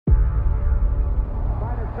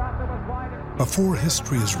Before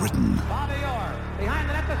history is written,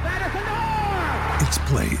 it's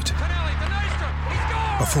played.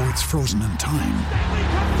 Before it's frozen in time,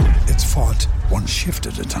 it's fought one shift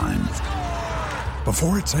at a time.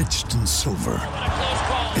 Before it's etched in silver,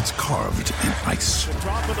 it's carved in ice.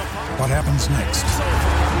 What happens next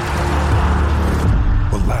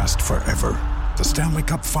will last forever. The Stanley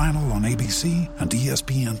Cup Final on ABC and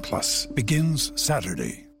ESPN Plus begins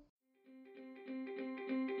Saturday.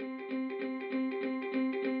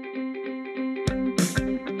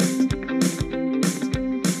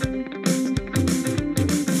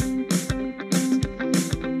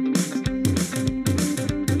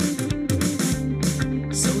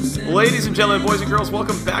 Ladies and gentlemen, boys and girls,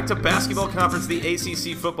 welcome back to Basketball Conference, the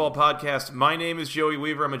ACC Football Podcast. My name is Joey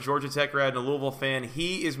Weaver. I'm a Georgia Tech grad and a Louisville fan.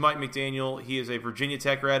 He is Mike McDaniel. He is a Virginia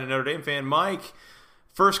Tech grad and Notre Dame fan. Mike,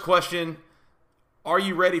 first question, are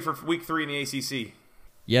you ready for Week 3 in the ACC?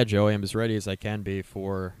 Yeah, Joey, I'm as ready as I can be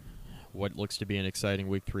for what looks to be an exciting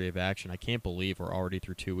Week 3 of action. I can't believe we're already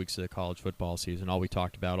through 2 weeks of the college football season. All we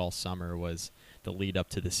talked about all summer was the lead up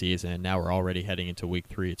to the season, and now we're already heading into Week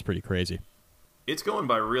 3. It's pretty crazy. It's going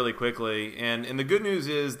by really quickly, and the good news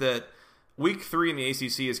is that Week 3 in the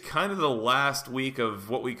ACC is kind of the last week of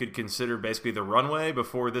what we could consider basically the runway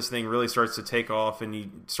before this thing really starts to take off and you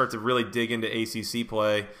start to really dig into ACC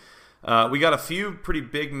play. We got a few pretty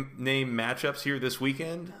big name matchups here this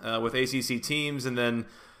weekend with ACC teams, and then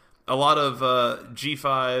a lot of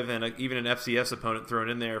G5 and even an FCS opponent thrown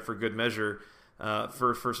in there for good measure.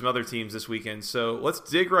 For some other teams this weekend. So let's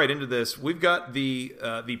dig right into this. We've got the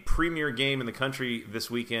premier game in the country this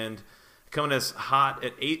weekend coming as hot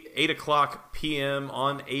at 8 o'clock p.m.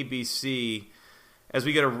 on ABC as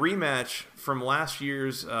we get a rematch from last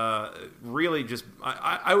year's really just,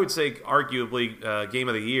 I would say, arguably game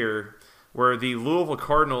of the year, where the Louisville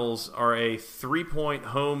Cardinals are a 3-point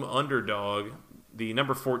home underdog, the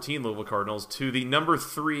number 14 Louisville Cardinals, to the number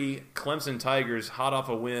 3 Clemson Tigers, hot off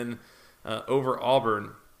a win over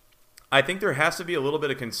Auburn. I think there has to be a little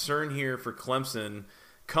bit of concern here for Clemson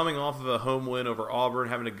coming off of a home win over Auburn,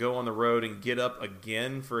 having to go on the road and get up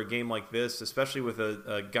again for a game like this, especially with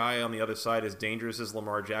a guy on the other side as dangerous as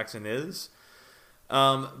Lamar Jackson is.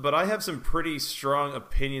 But I have some pretty strong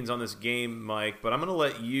opinions on this game, Mike, but I'm going to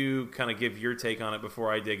let you kind of give your take on it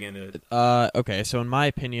before I dig into it. Okay, so in my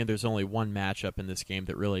opinion, there's only one matchup in this game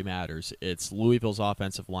that really matters. It's Louisville's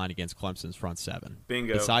offensive line against Clemson's front seven.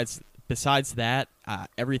 Bingo. Besides that,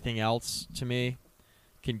 everything else, to me,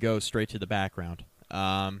 can go straight to the background.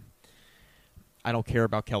 I don't care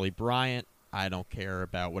about Kelly Bryant. I don't care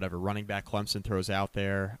about whatever running back Clemson throws out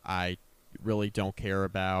there. I really don't care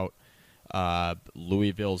about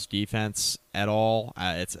Louisville's defense at all.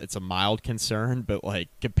 It's a mild concern, but like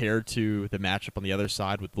compared to the matchup on the other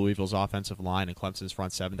side with Louisville's offensive line and Clemson's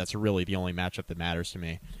front seven, that's really the only matchup that matters to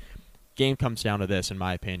me. Game comes down to this, in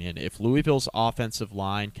my opinion. If Louisville's offensive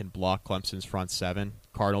line can block Clemson's front seven,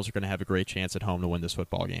 Cardinals are going to have a great chance at home to win this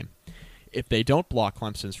football game. If they don't block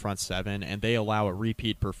Clemson's front seven and they allow a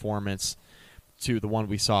repeat performance to the one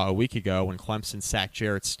we saw a week ago when Clemson sacked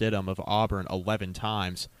Jarrett Stidham of Auburn 11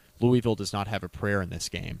 times, Louisville does not have a prayer in this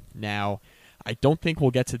game. Now, I don't think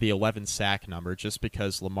we'll get to the 11 sack number just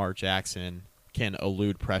because Lamar Jackson can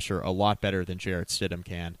elude pressure a lot better than Jarrett Stidham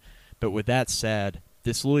can. But with that said,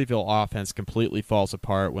 this Louisville offense completely falls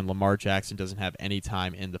apart when Lamar Jackson doesn't have any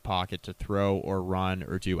time in the pocket to throw or run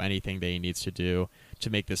or do anything that he needs to do to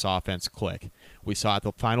make this offense click. We saw it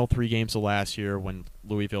the final 3 games of last year when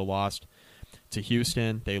Louisville lost to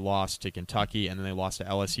Houston, they lost to Kentucky, and then they lost to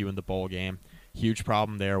LSU in the bowl game. Huge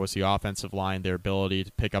problem there was the offensive line, their ability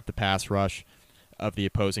to pick up the pass rush of the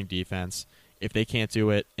opposing defense. If they can't do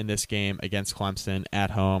it in this game against Clemson at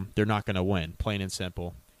home, they're not going to win, plain and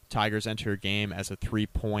simple. Tigers enter a game as a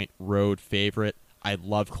 3-point road favorite. I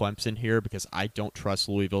love Clemson here because I don't trust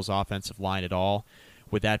Louisville's offensive line at all.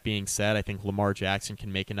 With that being said, I think Lamar Jackson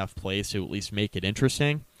can make enough plays to at least make it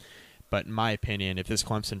interesting. But in my opinion, if this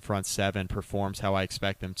Clemson front seven performs how I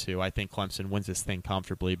expect them to, I think Clemson wins this thing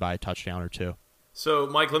comfortably by a touchdown or 2. So,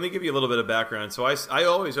 Mike, let me give you a little bit of background. So I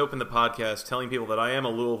always open the podcast telling people that I am a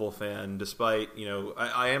Louisville fan, despite,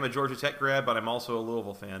 I am a Georgia Tech grad, but I'm also a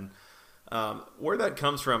Louisville fan. Where that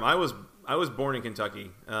comes from, I was born in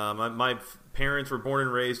Kentucky. My parents were born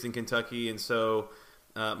and raised in Kentucky, and so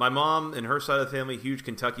my mom and her side of the family, huge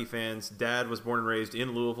Kentucky fans. Dad was born and raised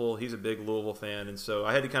in Louisville. He's a big Louisville fan, and so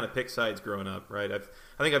I had to kind of pick sides growing up, right? I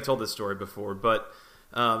think I've told this story before, but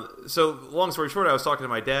so long story short, I was talking to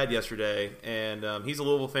my dad yesterday, and he's a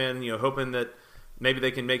Louisville fan, hoping that maybe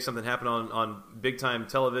they can make something happen on big-time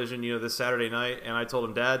television, this Saturday night, and I told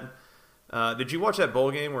him, Dad, did you watch that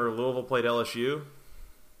bowl game where Louisville played LSU?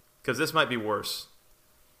 because this might be worse.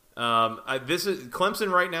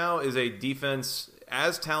 Clemson right now is a defense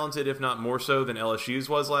as talented, if not more so, than LSU's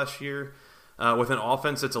was last year, with an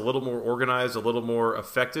offense that's a little more organized, a little more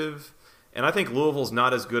effective. And I think Louisville's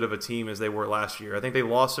not as good of a team as they were last year. I think they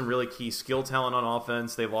lost some really key skill talent on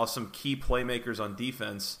offense. They lost some key playmakers on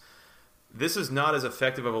defense. This is not as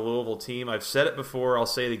effective of a Louisville team. I've said it before. I'll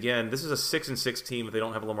say it again. This is a 6-6 team if they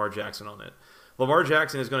don't have Lamar Jackson on it. Lamar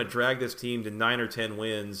Jackson is going to drag this team to 9 or 10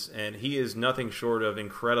 wins, and he is nothing short of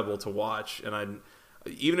incredible to watch. And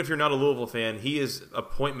even if you're not a Louisville fan, he is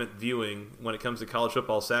appointment viewing when it comes to college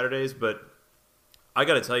football Saturdays. But I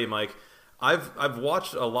got to tell you, Mike, I've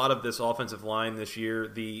watched a lot of this offensive line this year.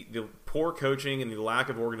 The poor coaching and the lack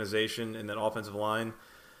of organization in that offensive line.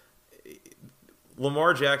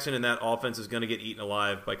 Lamar Jackson in that offense is going to get eaten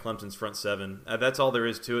alive by Clemson's front seven. That's all there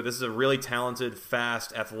is to it. This is a really talented,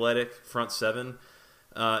 fast, athletic front seven.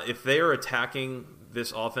 If they are attacking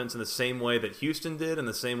this offense in the same way that Houston did and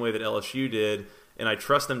the same way that LSU did, and I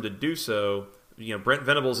trust them to do so, Brent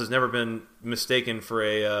Venables has never been mistaken for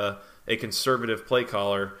a conservative play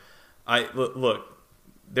caller. Look,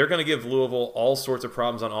 they're going to give Louisville all sorts of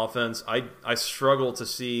problems on offense. I struggle to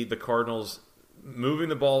see the Cardinals moving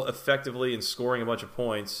the ball effectively and scoring a bunch of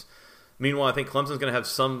points. Meanwhile, I think Clemson's going to have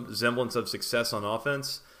some semblance of success on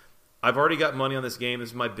offense. I've already got money on this game. This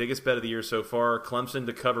is my biggest bet of the year so far. Clemson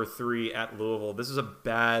to cover 3 at Louisville. This is a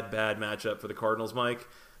bad matchup for the Cardinals, Mike.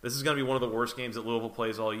 This is going to be one of the worst games that Louisville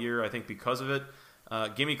plays all year, I think, because of it.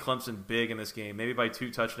 Give me Clemson big in this game, maybe by 2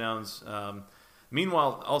 touchdowns.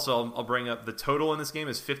 Meanwhile, also, I'll bring up the total in this game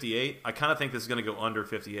is 58. I kind of think this is going to go under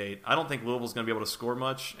 58. I don't think Louisville's going to be able to score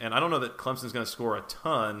much, and I don't know that Clemson's going to score a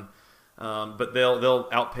ton, but they'll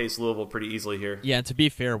outpace Louisville pretty easily here. Yeah, and to be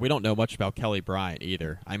fair, we don't know much about Kelly Bryant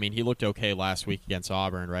either. I mean, he looked okay last week against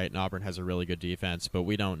Auburn, right? And Auburn has a really good defense, but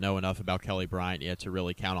we don't know enough about Kelly Bryant yet to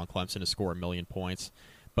really count on Clemson to score 1,000,000 points.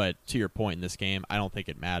 But to your point in this game, I don't think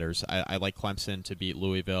it matters. I like Clemson to beat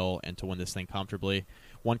Louisville and to win this thing comfortably.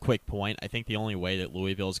 One quick point, I think the only way that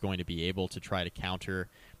Louisville is going to be able to try to counter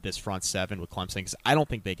this front seven with Clemson, because I don't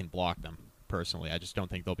think they can block them, personally. I just don't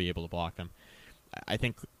think they'll be able to block them. I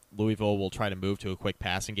think Louisville will try to move to a quick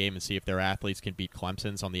passing game and see if their athletes can beat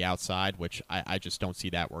Clemson's on the outside, which I just don't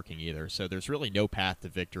see that working either. So there's really no path to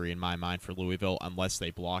victory in my mind for Louisville unless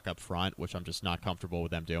they block up front, which I'm just not comfortable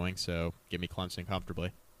with them doing. So give me Clemson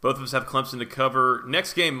comfortably. Both of us have Clemson to cover.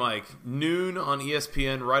 Next game, Mike, noon on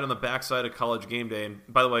ESPN, right on the backside of College Game Day. And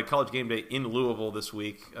by the way, College Game Day in Louisville this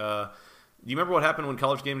week. Do you remember what happened when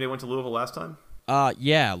College Game Day went to Louisville last time?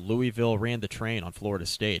 Yeah, Louisville ran the train on Florida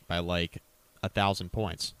State by like 1,000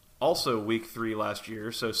 points. Also week 3 last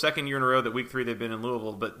year. So second year in a row that week 3 they've been in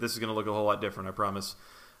Louisville, but this is going to look a whole lot different, I promise.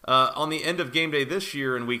 On the end of game day this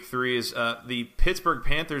year in week 3 is the Pittsburgh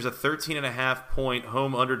Panthers, a 13.5-point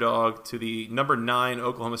home underdog to the number 9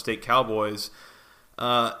 Oklahoma State Cowboys.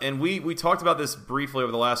 And we talked about this briefly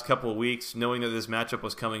over the last couple of weeks, knowing that this matchup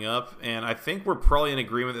was coming up. And I think we're probably in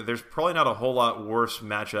agreement that there's probably not a whole lot worse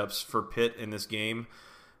matchups for Pitt in this game.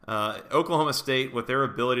 Oklahoma State, with their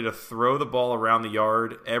ability to throw the ball around the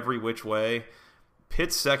yard every which way,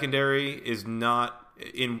 Pitt's secondary is not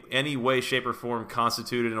in any way, shape, or form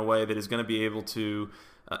constituted in a way that is going to be able to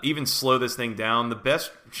even slow this thing down. The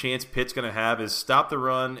best chance Pitt's going to have is stop the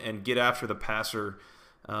run and get after the passer.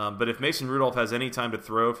 But if Mason Rudolph has any time to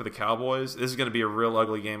throw for the Cowboys, this is going to be a real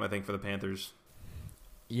ugly game, I think, for the Panthers.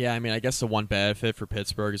 Yeah, I mean, I guess the one benefit for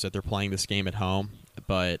Pittsburgh is that they're playing this game at home.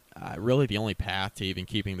 But really the only path to even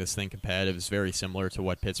keeping this thing competitive is very similar to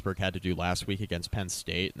what Pittsburgh had to do last week against Penn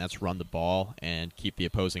State, and that's run the ball and keep the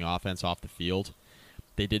opposing offense off the field.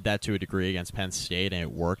 They did that to a degree against Penn State, and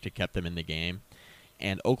it worked. It kept them in the game.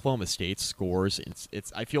 And Oklahoma State scores.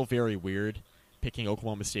 I feel very weird picking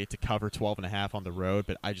Oklahoma State to cover 12.5 on the road,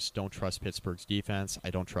 but I just don't trust Pittsburgh's defense. I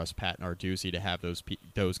don't trust Pat Narduzzi to have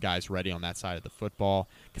those guys ready on that side of the football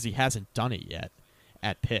because he hasn't done it yet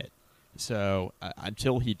at Pitt. So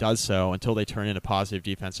until he does so, until they turn in a positive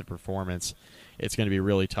defensive performance, it's going to be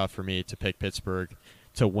really tough for me to pick Pittsburgh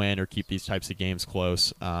to win or keep these types of games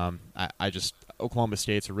close. Oklahoma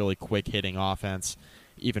State's a really quick-hitting offense,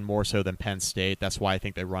 even more so than Penn State. That's why I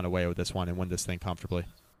think they run away with this one and win this thing comfortably.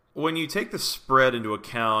 When you take the spread into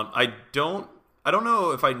account, I don't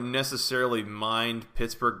know if I necessarily mind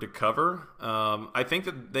Pittsburgh to cover. I think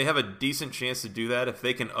that they have a decent chance to do that if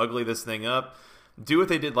they can ugly this thing up, do what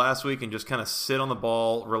they did last week and just kind of sit on the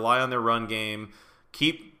ball, rely on their run game,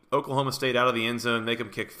 keep Oklahoma State out of the end zone, make them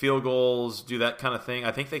kick field goals, do that kind of thing.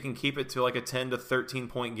 I think they can keep it to like a 10 to 13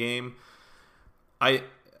 point game. I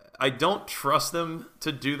I don't trust them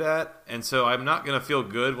to do that, and so I'm not going to feel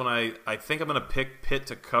good when I think I'm going to pick Pitt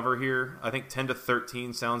to cover here. I think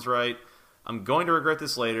 10-13 sounds right. I'm going to regret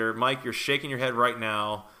this later. Mike, you're shaking your head right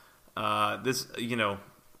now.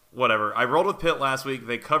 Whatever. I rolled with Pitt last week.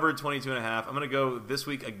 They covered 22.5. I'm going to go this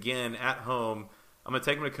week again at home. I'm going to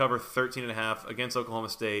take them to cover 13.5 against Oklahoma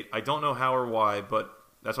State. I don't know how or why, but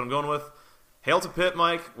that's what I'm going with. Hail to Pitt,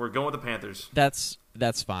 Mike. We're going with the Panthers. That's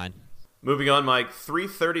fine. Moving on, Mike.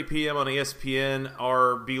 3:30 p.m. on ESPN.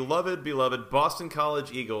 Our beloved Boston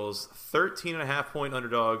College Eagles, 13.5-point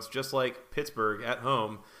underdogs, just like Pittsburgh at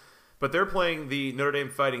home. But they're playing the Notre Dame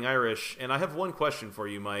Fighting Irish. And I have one question for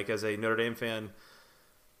you, Mike, as a Notre Dame fan.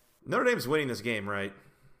 Notre Dame's winning this game, right?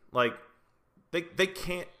 Like, they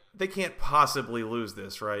can't possibly lose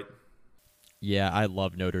this, right? Yeah, I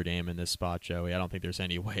love Notre Dame in this spot, Joey. I don't think there's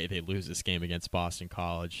any way they lose this game against Boston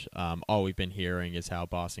College. All we've been hearing is how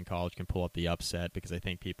Boston College can pull up the upset, because I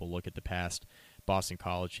think people look at the past Boston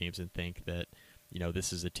College teams and think that,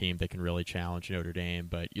 this is a team that can really challenge Notre Dame.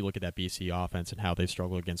 But you look at that BC offense and how they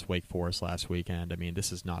struggled against Wake Forest last weekend. I mean,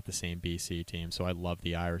 this is not the same BC team, so I love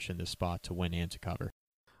the Irish in this spot to win and to cover.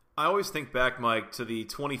 I always think back, Mike, to the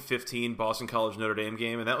 2015 Boston College Notre Dame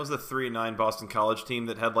game, and that was the 3-9 Boston College team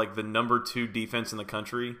that had like the number 2 defense in the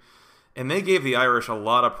country, and they gave the Irish a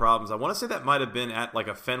lot of problems. I want to say that might have been at like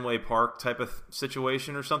a Fenway Park type of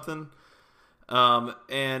situation or something,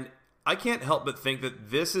 and I can't help but think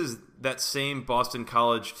that this is that same Boston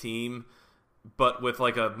College team, but with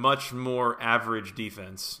like a much more average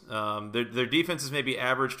defense. Their defense is maybe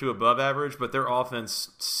average to above average, but their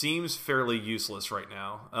offense seems fairly useless right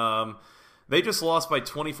now. They just lost by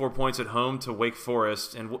 24 points at home to Wake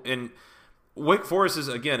Forest, and Wake Forest is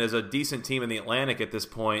a decent team in the Atlantic at this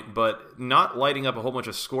point, but not lighting up a whole bunch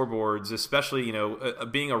of scoreboards, especially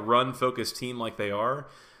being a run-focused team like they are.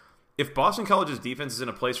 If Boston College's defense is in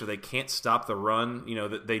a place where they can't stop the run,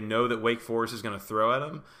 that they know that Wake Forest is going to throw at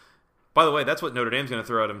them. By the way, that's what Notre Dame's going to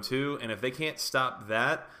throw at them too, and if they can't stop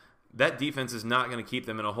that defense is not going to keep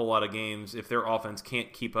them in a whole lot of games if their offense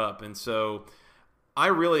can't keep up. And so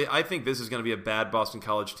I think this is going to be a bad Boston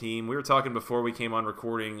College team. We were talking before we came on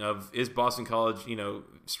recording of, is Boston College,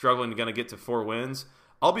 struggling to get to 4 wins?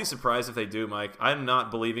 I'll be surprised if they do, Mike. I'm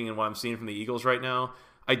not believing in what I'm seeing from the Eagles right now.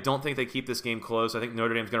 I don't think they keep this game close. I think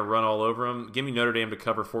Notre Dame's going to run all over them. Give me Notre Dame to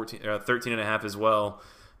cover 13.5 as well.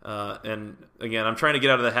 And again, I'm trying to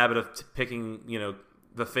get out of the habit of picking,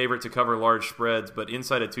 the favorite to cover large spreads, but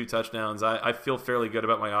inside of 2 touchdowns, I feel fairly good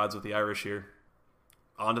about my odds with the Irish here.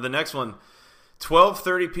 On to the next one.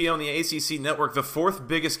 12:30 p.m. on the ACC network. The 4th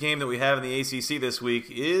biggest game that we have in the ACC this week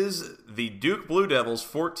is the Duke Blue Devils,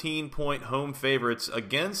 14-point home favorites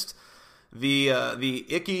against the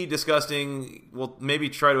icky, disgusting, we'll maybe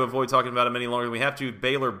try to avoid talking about them any longer than we have to,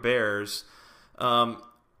 Baylor Bears.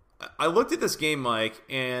 I looked at this game, Mike,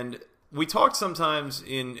 and we talked sometimes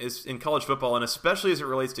in college football, and especially as it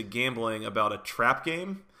relates to gambling, about a trap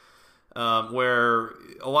game, where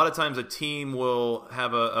a lot of times a team will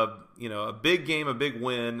have a big game, a big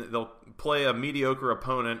win. They'll play a mediocre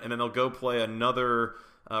opponent, and then they'll go play another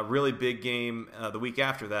really big game the week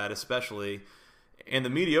after that, especially. And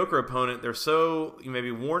the mediocre opponent, they're so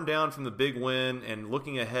maybe worn down from the big win and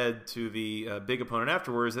looking ahead to the big opponent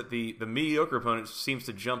afterwards that the mediocre opponent seems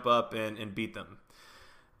to jump up and beat them.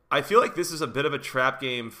 I feel like this is a bit of a trap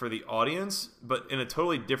game for the audience, but in a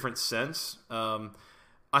totally different sense. I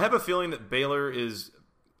have a feeling that Baylor is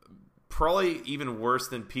probably even worse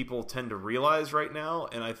than people tend to realize right now,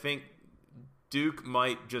 and I think Duke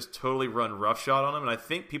might just totally run roughshod on them, and I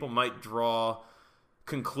think people might draw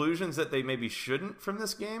conclusions that they maybe shouldn't from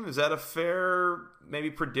this game. Is that a fair maybe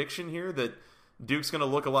prediction here, that Duke's going to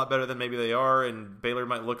look a lot better than maybe they are and Baylor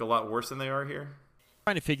might look a lot worse than they are here?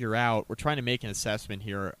 We're trying to make an assessment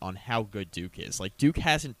here on how good Duke is. Like, Duke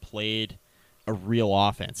hasn't played a real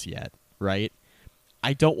offense yet, right?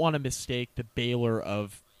 I don't want to mistake the Baylor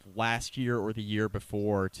of last year or the year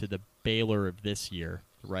before to the Baylor of this year,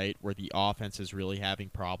 right, where the offense is really having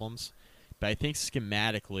problems. But I think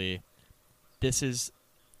schematically, this is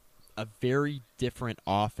a very different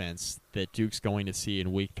offense that Duke's going to see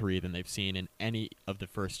in Week 3 than they've seen in any of the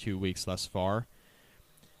first 2 weeks thus far.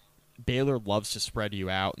 Baylor loves to spread you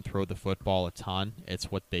out and throw the football a ton. It's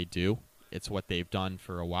what they do. It's what they've done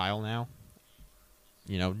for a while now.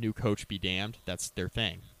 New coach be damned. That's their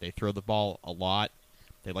thing. They throw the ball a lot.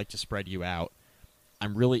 They like to spread you out.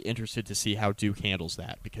 I'm really interested to see how Duke handles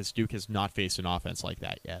that, because Duke has not faced an offense like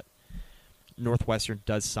that yet. Northwestern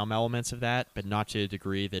does some elements of that, but not to a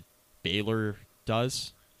degree that Baylor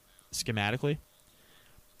does schematically.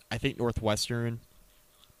 I think Northwestern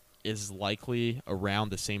is likely around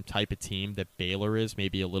the same type of team that Baylor is,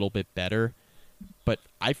 maybe a little bit better. But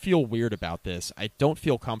I feel weird about this. I don't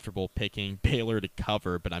feel comfortable picking Baylor to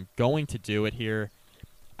cover, but I'm going to do it here.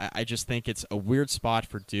 I just think it's a weird spot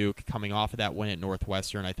for Duke coming off of that win at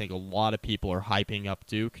Northwestern. I think a lot of people are hyping up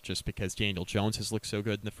Duke just because Daniel Jones has looked so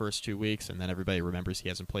good in the first 2 weeks, and then everybody remembers he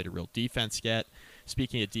hasn't played a real defense yet.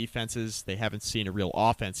 Speaking of defenses, they haven't seen a real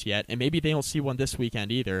offense yet, and maybe they don't see one this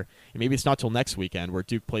weekend either. And maybe it's not till next weekend where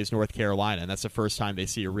Duke plays North Carolina, and that's the first time they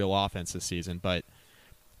see a real offense this season. But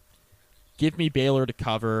give me Baylor to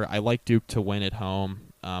cover. I like Duke to win at home.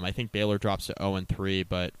 I think Baylor drops to 0-3,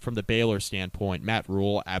 but from the Baylor standpoint, Matt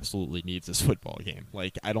Rule absolutely needs this football game.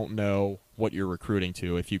 Like, I don't know what you're recruiting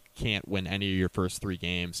to if you can't win any of your first 3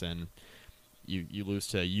 games and you lose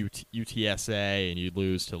to UTSA and you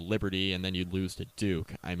lose to Liberty and then you lose to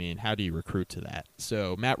Duke. I mean, how do you recruit to that?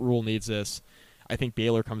 So Matt Rule needs this. I think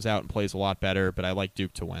Baylor comes out and plays a lot better, but I like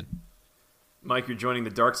Duke to win. Mike, you're joining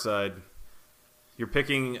the dark side. You're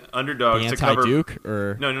picking underdogs to cover Duke,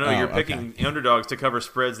 or no. You're picking underdogs to cover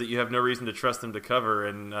spreads that you have no reason to trust them to cover,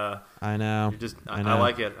 and I know. I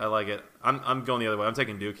like it. I'm going the other way. I'm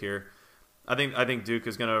taking Duke here. I think Duke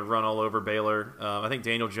is going to run all over Baylor. I think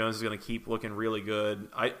Daniel Jones is going to keep looking really good.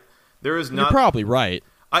 You're probably right.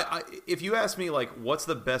 If you ask me, like, what's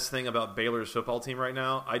the best thing about Baylor's football team right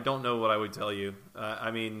now, I don't know what I would tell you.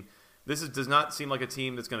 I mean, does not seem like a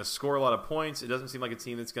team that's going to score a lot of points. It doesn't seem like a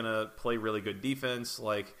team that's going to play really good defense.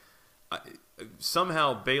 Like,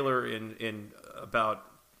 somehow Baylor in about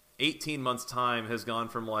 18 months' time has gone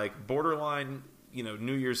from like borderline,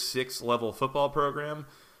 New Year's Six level football program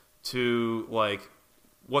to like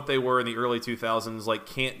what they were in the early 2000s. Like,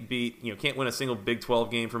 can't win a single Big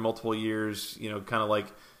 12 game for multiple years. Kind of like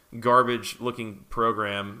garbage looking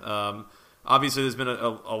program. Obviously, there's been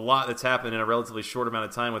a lot that's happened in a relatively short amount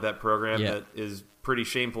of time with that program that is pretty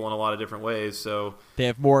shameful in a lot of different ways. So they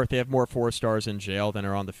have more 4-stars in jail than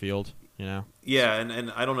are on the field. Yeah,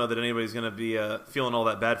 and I don't know that anybody's going to be feeling all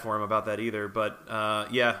that bad for him about that either. But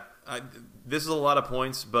this is a lot of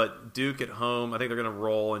points. But Duke at home, I think they're going to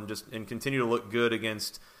roll and continue to look good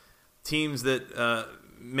against teams that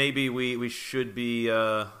maybe we should be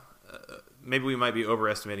maybe we might be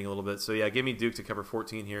overestimating a little bit. So yeah, give me Duke to cover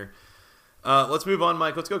 14 here. Let's move on,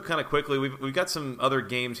 Mike. Let's go kind of quickly. We've got some other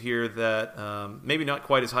games here that maybe not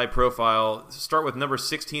quite as high profile. Start with number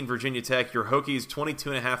 16, Virginia Tech. Your Hokies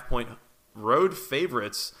 22.5-point road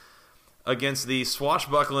favorites against the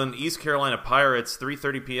swashbuckling East Carolina Pirates,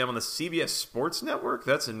 3:30 p.m. on the CBS Sports Network.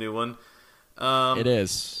 That's a new one. It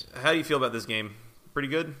is. How do you feel about this game? Pretty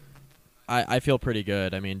good? I feel pretty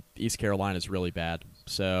good. I mean, East Carolina is really bad,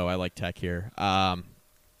 so I like Tech here.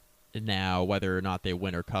 Now, whether or not they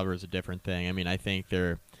win or cover is a different thing. I mean, I think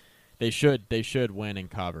they should win and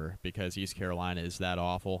cover because East Carolina is that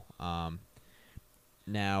awful.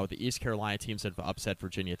 Now, the East Carolina teams that have upset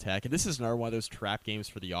Virginia Tech, and this is another one of those trap games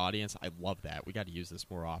for the audience. I love that. We got to use this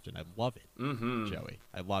more often. I love it, Joey.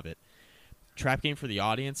 I love it. Trap game for the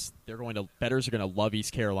audience. Bettors are going to love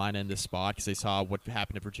East Carolina in this spot because they saw what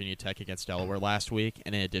happened to Virginia Tech against Delaware last week,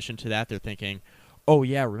 and in addition to that, they're thinking, oh,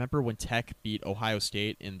 yeah, remember when Tech beat Ohio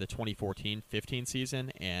State in the 2014-15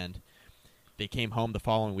 season, and they came home the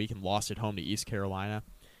following week and lost at home to East Carolina?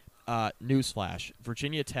 Newsflash,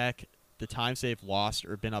 Virginia Tech, the times they've lost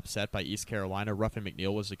or been upset by East Carolina, Ruffin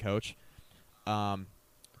McNeill was the coach.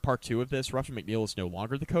 Part 2 of this, Ruffin McNeill is no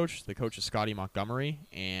longer the coach. The coach is Scotty Montgomery,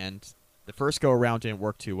 and the first go-around didn't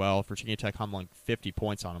work too well. Virginia Tech hung like 50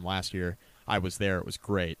 points on him last year. I was there. It was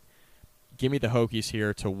great. Give me the Hokies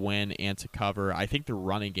here to win and to cover. I think the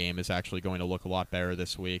running game is actually going to look a lot better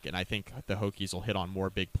this week, and I think the Hokies will hit on more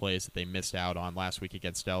big plays that they missed out on last week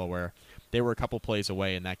against Delaware. They were a couple plays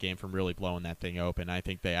away in that game from really blowing that thing open. I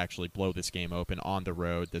think they actually blow this game open on the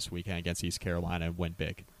road this weekend against East Carolina and win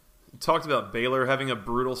big. You talked about Baylor having a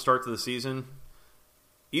brutal start to the season.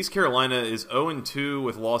 East Carolina is 0-2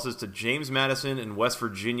 with losses to James Madison and West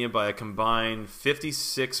Virginia by a combined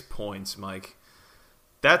 56 points, Mike.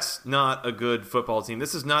 That's not a good football team.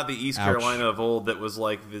 This is not the East Carolina of old that was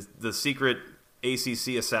like the secret ACC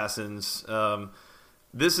assassins.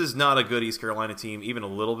 This is not a good East Carolina team, even a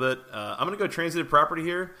little bit. I'm going to go transitive property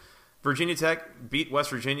here. Virginia Tech beat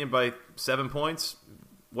West Virginia by 7 points.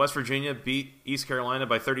 West Virginia beat East Carolina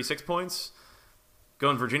by 36 points.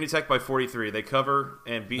 Going Virginia Tech by 43. They cover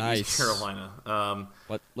and beat East Carolina.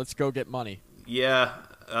 Let's go get money. Yeah.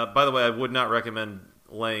 By the way, I would not recommend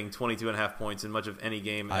laying 22.5 points in much of any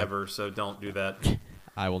game ever, so don't do that.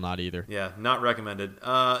 I will not either. Yeah, not recommended.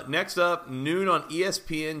 Next up, noon on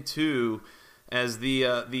ESPN2, as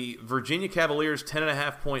the Virginia Cavaliers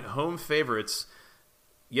 10.5-point home favorites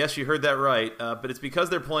Yes, you heard that right, but it's because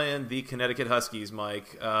they're playing the Connecticut Huskies,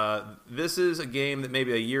 Mike. This is a game that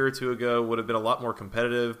maybe a year or two ago would have been a lot more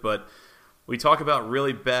competitive, but we talk about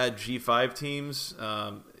really bad G5 teams.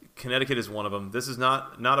 Connecticut is one of them. This is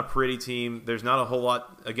not a pretty team. There's not a whole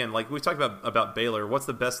lot. Again, like we talked about Baylor. What's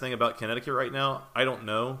the best thing about Connecticut right now? I don't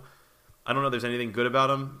know. I don't know if there's anything good about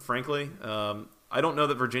them, frankly. I don't know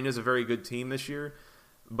that Virginia's a very good team this year,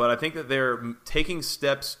 but I think that they're taking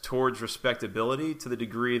steps towards respectability to the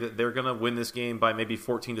degree that they're going to win this game by maybe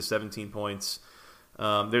 14 to 17 points.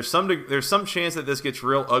 There's some chance that this gets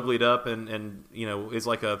real uglied up and is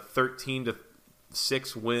like a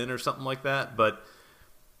 13-6 win or something like that, but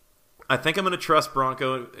I think I'm going to trust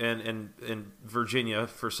Bronco and Virginia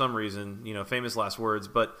for some reason, famous last words.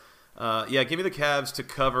 But, give me the Cavs to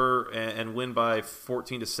cover and win by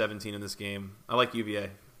 14 to 17 in this game. I like UVA.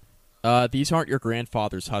 These aren't your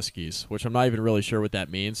grandfather's Huskies, which I'm not even really sure what that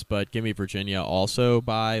means, but give me Virginia also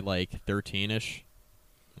by, 13-ish,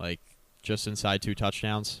 just inside 2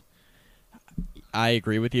 touchdowns. I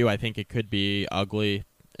agree with you. I think it could be ugly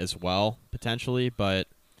as well, potentially, but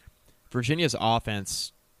Virginia's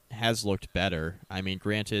offense has looked better. I mean,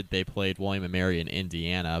 granted, they played William & Mary in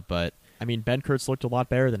Indiana, but, Ben Kurtz looked a lot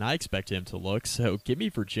better than I expected him to look, so give me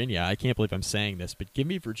Virginia. I can't believe I'm saying this, but give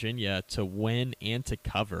me Virginia to win and to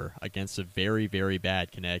cover against a very, very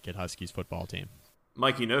bad Connecticut Huskies football team.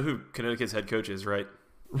 Mike, you know who Connecticut's head coach is, right?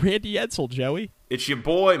 Randy Edsall, Joey. It's your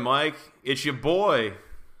boy, Mike. It's your boy.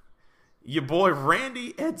 Your boy,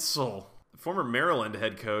 Randy Edsall. Former Maryland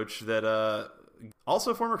head coach that...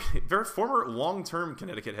 Also, former long-term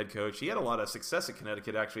Connecticut head coach. He had a lot of success at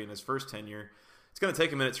Connecticut, actually, in his first tenure. It's going to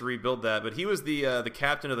take a minute to rebuild that, but he was the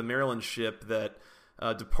captain of the Maryland ship that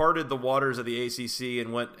departed the waters of the ACC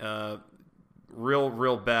and went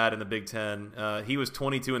real bad in the Big Ten. He was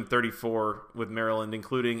 22-34 with Maryland,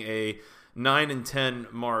 including a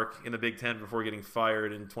 9-10 mark in the Big Ten before getting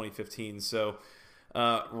fired in 2015. So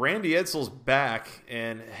Randy Edsall's back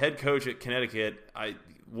and head coach at Connecticut.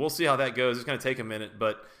 We'll see how that goes. It's going to take a minute,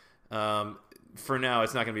 but for now,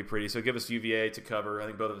 it's not going to be pretty. So give us UVA to cover. I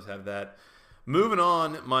think both of us have that. Moving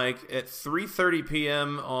on, Mike, at 3:30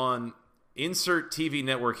 p.m. on Insert TV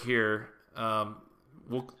Network here.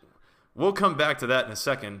 We'll come back to that in a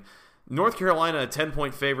second. North Carolina, a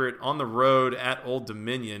 10-point favorite on the road at Old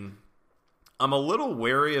Dominion. I'm a little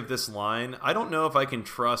wary of this line. I don't know if I can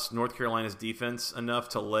trust North Carolina's defense enough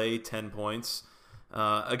to lay 10 points.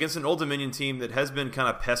 Against an Old Dominion team that has been kind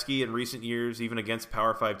of pesky in recent years, even against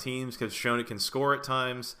Power 5 teams, because shown it can score at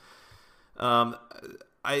times.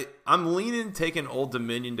 I'm leaning taking Old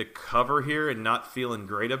Dominion to cover here and not feeling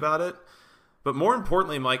great about it. But more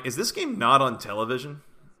importantly, Mike, is this game not on television?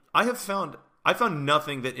 I found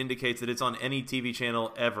nothing that indicates that it's on any TV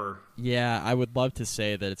channel ever. Yeah, I would love to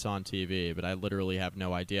say that it's on TV, but I literally have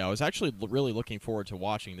no idea. I was actually really looking forward to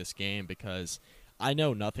watching this game because I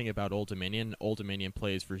know nothing about Old Dominion. Old Dominion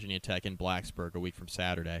plays Virginia Tech in Blacksburg a week from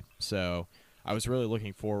Saturday. So I was really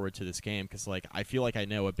looking forward to this game because, I feel like I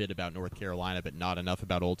know a bit about North Carolina, but not enough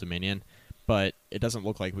about Old Dominion. But it doesn't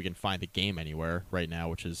look like we can find the game anywhere right now,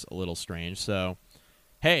 which is a little strange. So,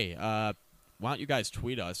 hey, why don't you guys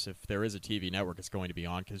tweet us if there is a TV network it's going to be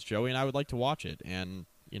on? Because Joey and I would like to watch it. And,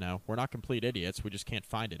 we're not complete idiots. We just can't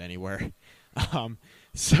find it anywhere.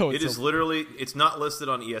 So it's literally, it's not listed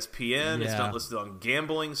on ESPN. Yeah. It's not listed on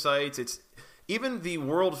gambling sites. It's even the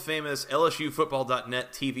world famous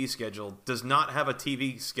LSUfootball.net TV schedule does not have a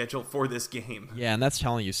TV schedule for this game. Yeah, and that's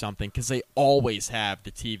telling you something because they always have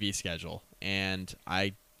the TV schedule, and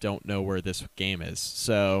I don't know where this game is.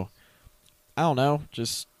 So I don't know.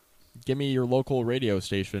 Just give me your local radio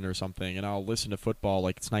station or something, and I'll listen to football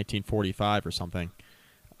like it's 1945 or something,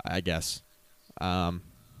 I guess.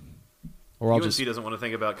 Or UNC doesn't want to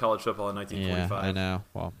think about college football in 1945. Yeah, I know.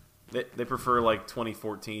 Well, they prefer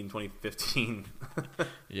 2014, 2015.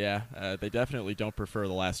 Yeah, they definitely don't prefer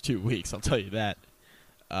the last 2 weeks. I'll tell you that.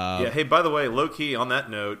 Hey, by the way, low key on that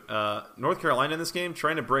note, North Carolina in this game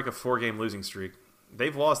trying to break a 4-game losing streak.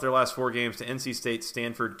 They've lost their last 4 games to NC State,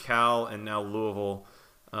 Stanford, Cal, and now Louisville.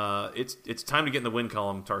 It's time to get in the win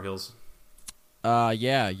column, Tar Heels.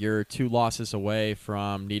 Yeah, you're 2 losses away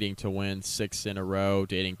from needing to win 6 in a row,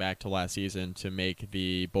 dating back to last season, to make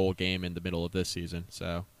the bowl game in the middle of this season.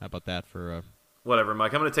 So, how about that for Whatever,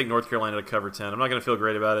 Mike. I'm going to take North Carolina to cover 10. I'm not going to feel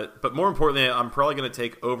great about it. But more importantly, I'm probably going to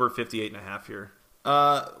take over 58.5 here.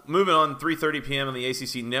 Moving on, 3:30 p.m. on the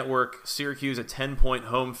ACC Network. Syracuse, a 10-point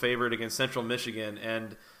home favorite against Central Michigan.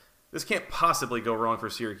 And this can't possibly go wrong for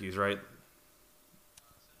Syracuse, right?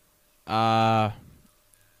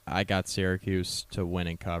 I got Syracuse to win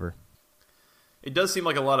and cover. It does seem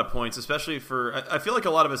like a lot of points, especially for – I feel like a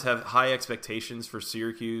lot of us have high expectations for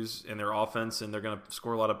Syracuse and their offense, and they're going to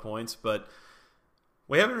score a lot of points. But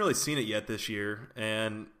we haven't really seen it yet this year.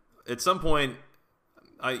 And at some point,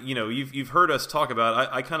 you've heard us talk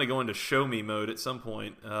about – I kind of go into show-me mode at some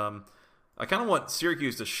point. I kind of want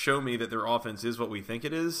Syracuse to show me that their offense is what we think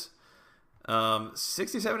it is.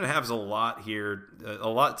 67.5 is a lot here, a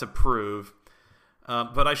lot to prove.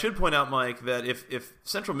 But I should point out, Mike, that if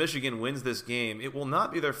Central Michigan wins this game, it will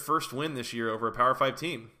not be their first win this year over a Power 5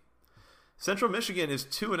 team. Central Michigan is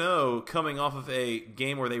 2-0 coming off of a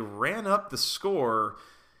game where they ran up the score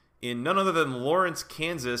in none other than Lawrence,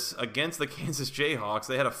 Kansas against the Kansas Jayhawks.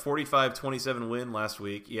 They had a 45-27 win last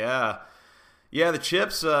week. Yeah, the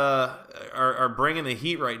Chips are bringing the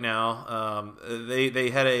heat right now. They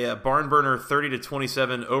had a barn burner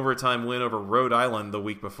 30-27 overtime win over Rhode Island the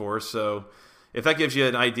week before, so if that gives you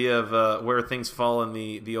an idea of where things fall in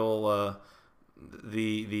the old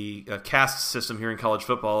caste system here in college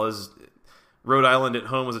football, is Rhode Island at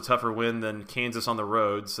home was a tougher win than Kansas on the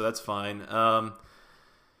road, so that's fine.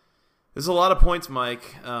 There's a lot of points, Mike.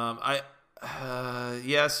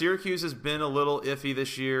 Syracuse has been a little iffy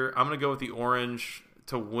this year. I'm going to go with the Orange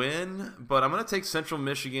to win, but I'm going to take Central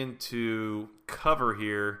Michigan to cover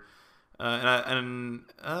here. I don't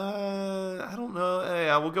know. Hey,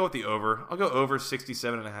 we'll go with the over. I'll go over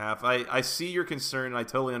 67.5. I see your concern, and I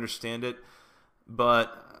totally understand it,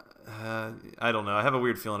 but I don't know. I have a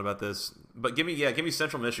weird feeling about this. But give me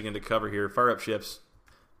Central Michigan to cover here. Fire up Chips.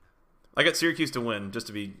 I got Syracuse to win, just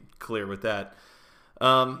to be clear with that.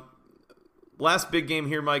 Last big game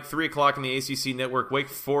here, Mike. 3 o'clock on the ACC Network. Wake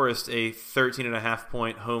Forest, a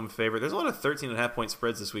 13.5-point home favorite. There's a lot of 13.5-point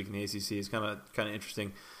spreads this week in the ACC. It's kind of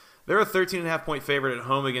interesting. They're a 13.5-point favorite at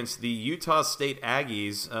home against the Utah State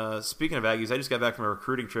Aggies. Speaking of Aggies, I just got back from a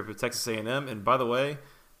recruiting trip at Texas A&M, and by the way,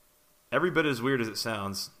 every bit as weird as it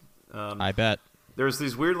sounds. I bet. There's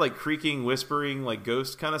these weird, like, whispering, like,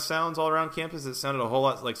 ghost kind of sounds all around campus. It sounded a whole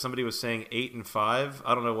lot like somebody was saying 8 and 5.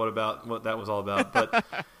 I don't know what that was all about, but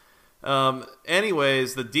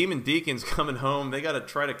anyways, the Demon Deacons coming home. They got to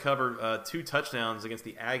try to cover 2 touchdowns against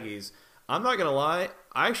the Aggies. I'm not going to lie.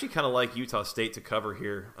 I actually kind of like Utah State to cover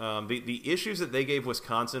here. The issues that they gave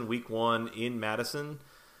Wisconsin week 1 in Madison,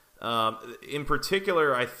 in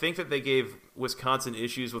particular, I think that they gave Wisconsin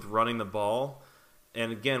issues with running the ball.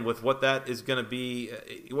 And again, with what that is going to be,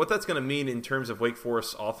 what that's going to mean in terms of Wake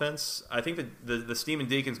Forest's offense, I think that the Demon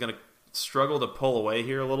Deacons going to struggle to pull away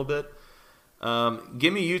here a little bit.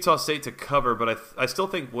 Give me Utah State to cover, but I still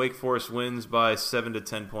think Wake Forest wins by 7 to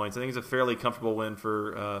 10 points. I think it's a fairly comfortable win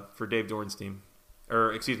for Dave Dorn's team,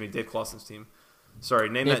 or excuse me, Dave Clawson's team. Sorry,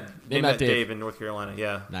 name that Dave in North Carolina.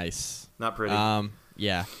 Yeah, nice, not pretty.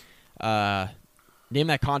 Yeah, name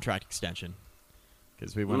that contract extension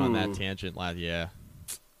because we went on that tangent last. Yeah,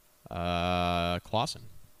 Clawson.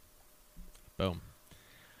 Boom.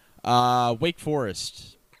 Wake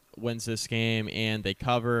Forest wins this game and they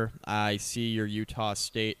cover. I see your Utah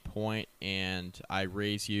State point, and I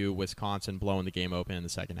raise you Wisconsin blowing the game open in the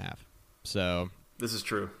second half. So this is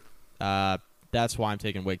true. That's why I'm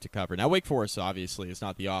taking Wake to cover. Now, Wake Forest obviously is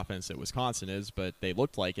not the offense that Wisconsin is, but they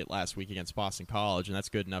looked like it last week against Boston College, and that's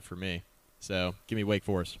good enough for me. So give me Wake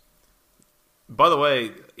Forest. By the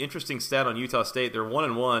way, interesting stat on Utah State. They're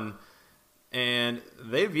 1-1, and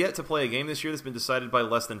they've yet to play a game this year that's been decided by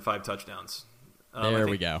less than 5 touchdowns. There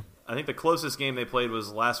we go. I think the closest game they played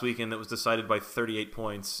was last weekend that was decided by 38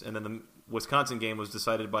 points, and then the Wisconsin game was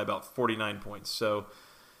decided by about 49 points. So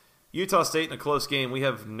Utah State in a close game, we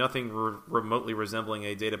have nothing remotely resembling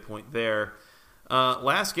a data point there.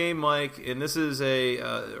 Last game, Mike, and this is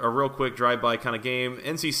a real quick drive-by kind of game.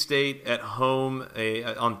 NC State at home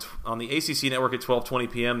on the ACC Network at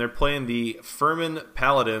 12:20 p.m. They're playing the Furman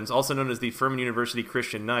Paladins, also known as the Furman University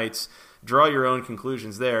Christian Knights. Draw your own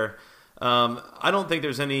conclusions there. I don't think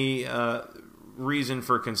there's any reason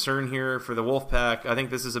for concern here for the Wolfpack. I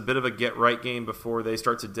think this is a bit of a get-right game before they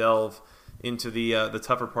start to delve into the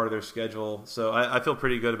tougher part of their schedule. So I feel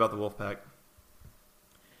pretty good about the Wolfpack.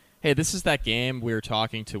 Hey, this is that game we were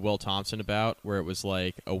talking to Will Thompson about where it was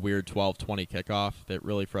like a weird 12-20 kickoff that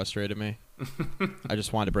really frustrated me. I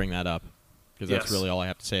just wanted to bring that up because that's really all I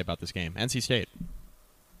have to say about this game. NC State.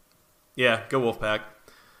 Yeah, go Wolfpack.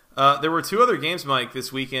 There were 2 other games, Mike,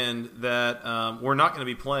 this weekend that we're not going to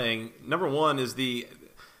be playing. Number one is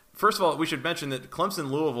first of all, we should mention that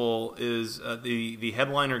Clemson-Louisville is the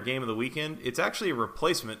headliner game of the weekend. It's actually a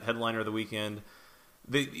replacement headliner of the weekend.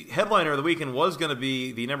 The headliner of the weekend was going to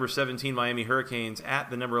be the number 17 Miami Hurricanes at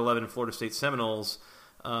the number 11 Florida State Seminoles.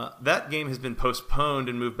 That game has been postponed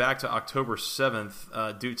and moved back to October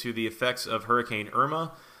 7th due to the effects of Hurricane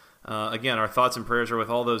Irma. Again, our thoughts and prayers are with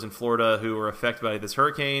all those in Florida who were affected by this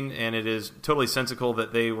hurricane, and it is totally sensical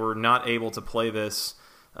that they were not able to play this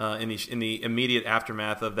in the immediate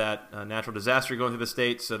aftermath of that natural disaster going through the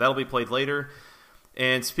state. So that'll be played later.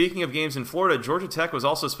 And speaking of games in Florida, Georgia Tech was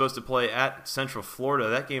also supposed to play at Central Florida.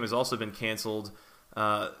 That game has also been canceled.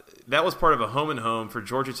 That was part of a home-and-home for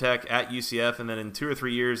Georgia Tech at UCF, and then in 2 or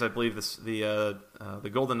 3 years, I believe the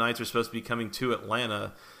Golden Knights are supposed to be coming to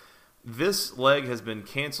Atlanta. This leg has been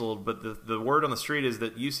canceled, but the word on the street is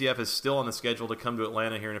that UCF is still on the schedule to come to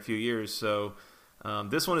Atlanta here in a few years. So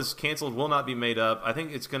this one is canceled, will not be made up. I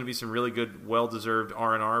think it's going to be some really good, well-deserved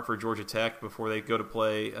R&R for Georgia Tech before they go to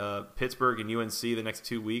play Pittsburgh and UNC the next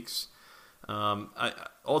 2 weeks.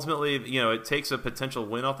 Ultimately, it takes a potential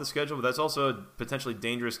win off the schedule, but that's also a potentially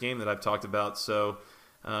dangerous game that I've talked about. So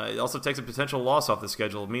it also takes a potential loss off the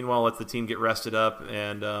schedule. Meanwhile, let the team get rested up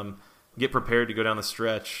and get prepared to go down the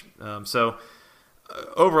stretch.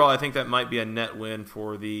 Overall, I think that might be a net win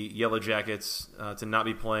for the Yellow Jackets to not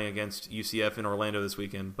be playing against UCF in Orlando this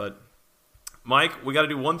weekend. But, Mike, we got to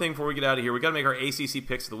do one thing before we get out of here. We got to make our ACC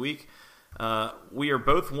picks of the week. We are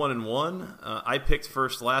both 1-1. I picked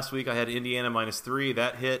first last week. I had Indiana -3.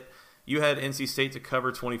 That hit. You had NC State to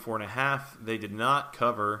cover 24.5. They did not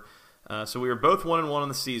cover. So we are both 1-1 on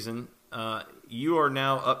the season. You are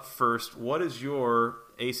now up first. What is your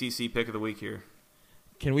ACC pick of the week here?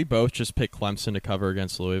 Can we both just pick Clemson to cover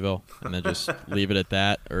against Louisville and then just leave it at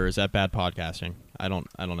that, or is that bad podcasting? I don't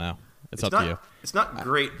know. It's up to you. It's not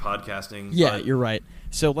great podcasting. Yeah, you're right.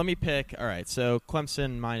 So let me pick. All right, so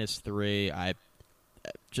Clemson -3. I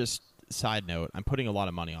just side note, I'm putting a lot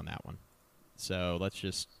of money on that one. So let's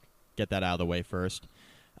just get that out of the way first.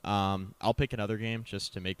 I'll pick another game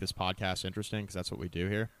just to make this podcast interesting because that's what we do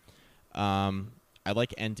here. I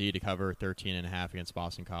like ND to cover 13.5 against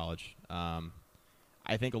Boston College.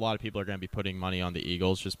 I think a lot of people are going to be putting money on the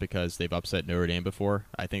Eagles just because they've upset Notre Dame before.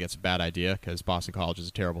 I think it's a bad idea because Boston College is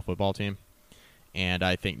a terrible football team, and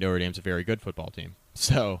I think Notre Dame's a very good football team.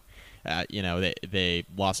 So, they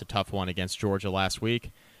lost a tough one against Georgia last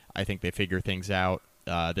week. I think they figure things out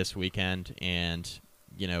this weekend and,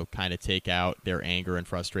 kind of take out their anger and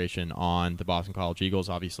frustration on the Boston College Eagles.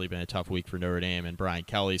 Obviously been a tough week for Notre Dame, and Brian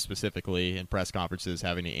Kelly specifically in press conferences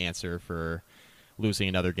having to answer for losing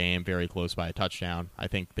another game very close by a touchdown. I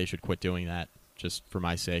think they should quit doing that just for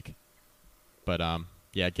my sake. But,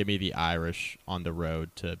 give me the Irish on the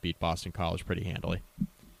road to beat Boston College pretty handily.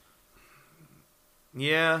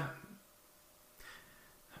 Yeah.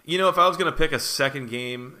 If I was going to pick a second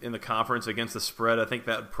game in the conference against the spread, I think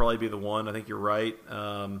that would probably be the one. I think you're right.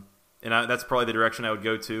 That's probably the direction I would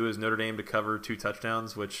go to, is Notre Dame to cover 2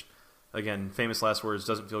 touchdowns, which, again, famous last words,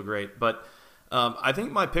 doesn't feel great. But I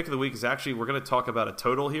think my pick of the week is actually, we're going to talk about a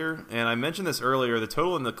total here. And I mentioned this earlier. The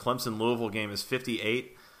total in the Clemson-Louisville game is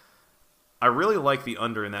 58. I really like the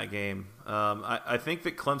under in that game. I think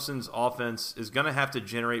that Clemson's offense is going to have to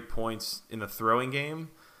generate points in the throwing game.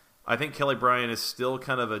 I think Kelly Bryant is still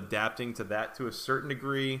kind of adapting to that to a certain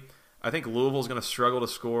degree. I think Louisville's going to struggle to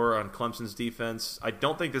score on Clemson's defense. I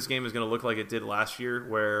don't think this game is going to look like it did last year,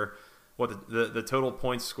 where the total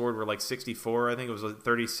points scored were like 64. I think it was a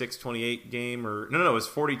 36-28 game, or no, it was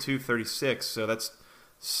 42-36. So that's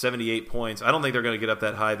 78 points. I don't think they're going to get up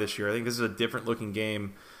that high this year. I think this is a different looking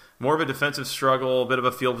game. More of a defensive struggle, a bit of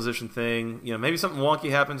a field position thing. Maybe something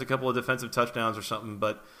wonky happens, a couple of defensive touchdowns or something,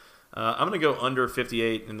 but I'm going to go under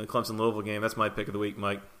 58 in the Clemson-Louisville game. That's my pick of the week,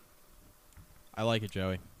 Mike. I like it,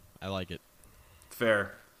 Joey. I like it.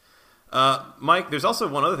 Fair. Mike, there's also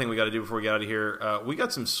one other thing we got to do before we get out of here. We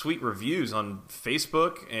got some sweet reviews on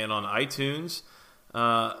Facebook and on iTunes.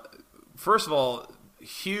 First of all,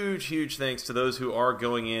 huge thanks to those who are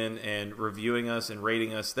going in and reviewing us and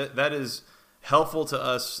rating us. That is helpful to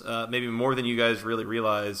us, maybe more than you guys really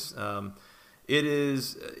realize. It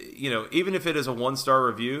is, even if it is a 1-star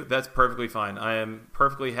review, that's perfectly fine. I am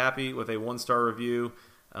perfectly happy with a 1-star review,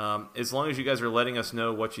 as long as you guys are letting us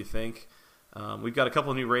know what you think. We've got a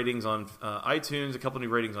couple of new ratings on iTunes, a couple of new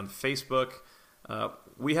ratings on Facebook.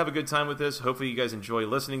 We have a good time with this. Hopefully you guys enjoy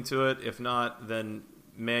listening to it. If not, then,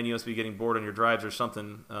 man, you must be getting bored on your drives or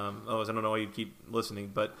something. Otherwise, I don't know why you'd keep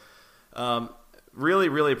listening. But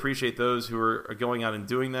really appreciate those who are going out and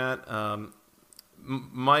doing that.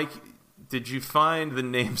 Mike, did you find the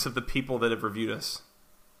names of the people that have reviewed us?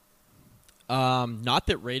 Not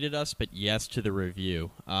that rated us, but yes to the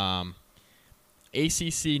review.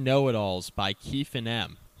 ACC Know-It-Alls by Keith and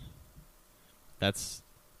M. That's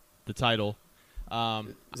the title.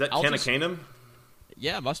 Is that Kenna Canum?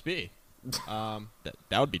 Yeah, it must be. That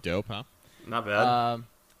would be dope, huh? Not bad.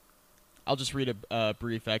 I'll just read a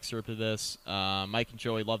brief excerpt of this. Mike and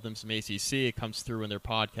Joey love them some ACC. It comes through in their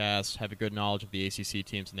podcast. Have a good knowledge of the ACC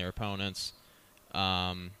teams and their opponents.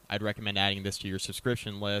 I'd recommend adding this to your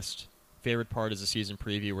subscription list. Favorite part is a season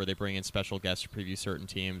preview where they bring in special guests to preview certain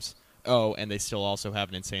teams. Oh, and they still also have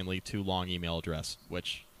an insanely too long email address,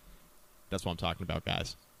 which that's what I'm talking about,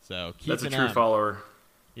 guys. So Keith That's a and true M. follower.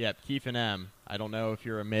 Yep, Keith and M. I don't know if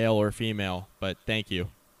you're a male or female, but thank you.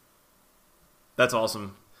 That's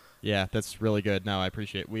awesome. Yeah, that's really good. No, I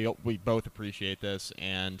appreciate we both appreciate this.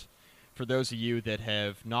 And for those of you that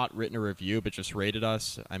have not written a review but just rated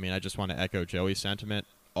us, I mean, I just want to echo Joey's sentiment.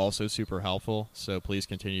 Also super helpful, so please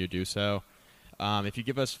continue to do so. If you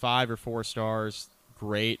give us 5 or 4 stars,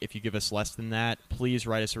 great. If you give us less than that, please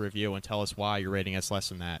write us a review and tell us why you're rating us less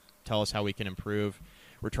than that. Tell us how we can improve.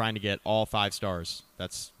 We're trying to get all 5 stars.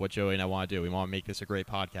 That's what Joey and I want to do. We want to make this a great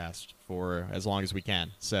podcast for as long as we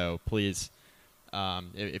can. So please,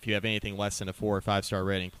 if you have anything less than a 4 or 5 star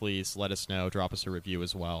rating, please let us know. Drop us a review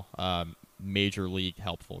as well. Major league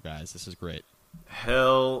helpful, guys. This is great.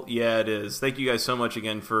 Hell yeah, it is. Thank you guys so much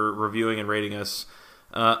again for reviewing and rating us.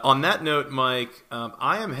 On that note, Mike,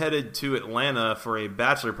 I am headed to Atlanta for a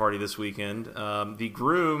bachelor party this weekend. The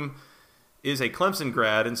groom is a Clemson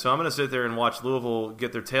grad, and so I'm going to sit there and watch Louisville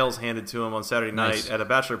get their tails handed to them on Saturday night at a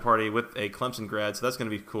bachelor party with a Clemson grad, so that's going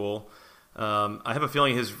to be cool. I have a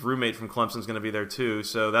feeling his roommate from Clemson is going to be there too,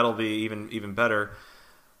 so that'll be even better.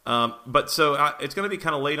 But it's going to be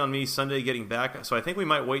kind of late on me Sunday getting back, so I think we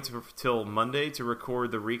might wait till Monday to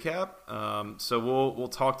record the recap. So we'll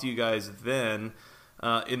talk to you guys then.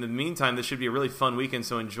 In the meantime, this should be a really fun weekend,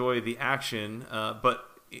 so enjoy the action. But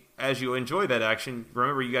as you enjoy that action,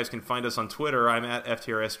 remember you guys can find us on Twitter. I'm at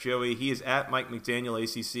FTRSJoey. He is at Mike McDaniel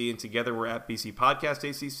ACC, and together we're at BC Podcast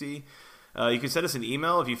ACC. You can send us an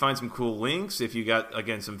email if you find some cool links. If you got,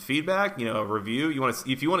 again, some feedback, a review.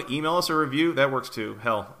 If you want to email us a review, that works too.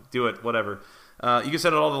 Hell, do it, whatever. You can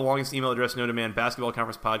send it all to the longest email address known to man,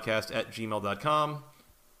 basketballconferencepodcast@gmail.com.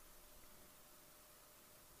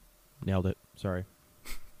 Nailed it. Sorry.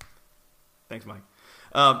 Thanks, Mike.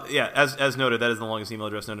 As noted, that is the longest email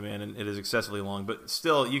address known to man, and it is excessively long. But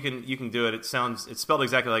still, you can do it. It's spelled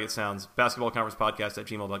exactly like it sounds.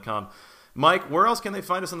 basketballconferencepodcast@gmail.com. Mike, where else can they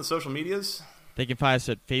find us on the social medias? They can find us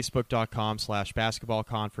at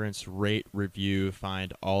facebook.com/basketballconference. Rate, review,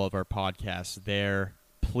 find all of our podcasts there.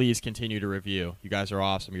 Please continue to review. You guys are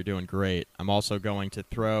awesome. You're doing great. I'm also going to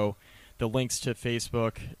throw the links to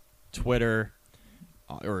Facebook,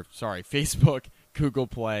 Google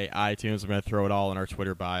Play, iTunes. I'm going to throw it all in our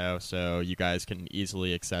Twitter bio so you guys can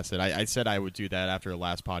easily access it. I said I would do that after the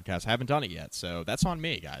last podcast. I haven't done it yet, so that's on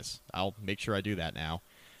me, guys. I'll make sure I do that now.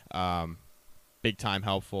 Big time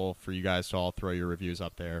helpful for you guys to all throw your reviews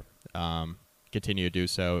up there. Continue to do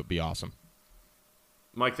so. It'd be awesome.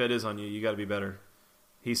 Mike, that is on you. You got to be better.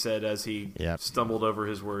 He said as he stumbled over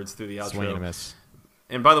his words through the outro.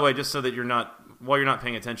 And by the way, just so that you're not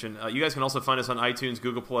paying attention, you guys can also find us on iTunes,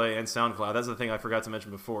 Google Play, and SoundCloud. That's the thing I forgot to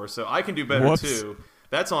mention before. So I can do better too.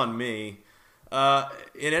 That's on me.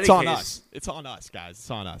 It's on us. It's on us, guys. It's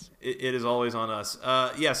on us. It is always on us.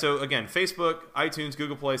 So again, Facebook, iTunes,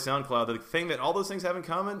 Google Play, SoundCloud. The thing that all those things have in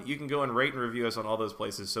common, you can go and rate and review us on all those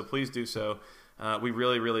places. So please do so. We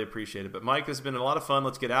really, really appreciate it. But Mike, this has been a lot of fun.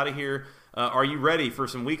 Let's get out of here. Are you ready for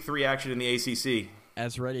some Week 3 action in the ACC?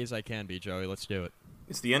 As ready as I can be, Joey. Let's do it.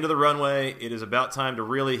 It's the end of the runway. It is about time to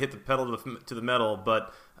really hit the pedal to the metal.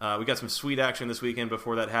 But we got some sweet action this weekend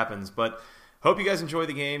before that happens. But hope you guys enjoy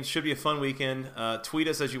the games. Should be a fun weekend. Tweet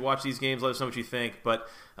us as you watch these games. Let us know what you think. But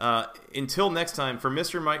until next time, for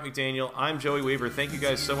Mr. Mike McDaniel, I'm Joey Weaver. Thank you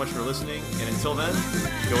guys so much for listening. And until then,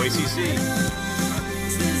 go ACC.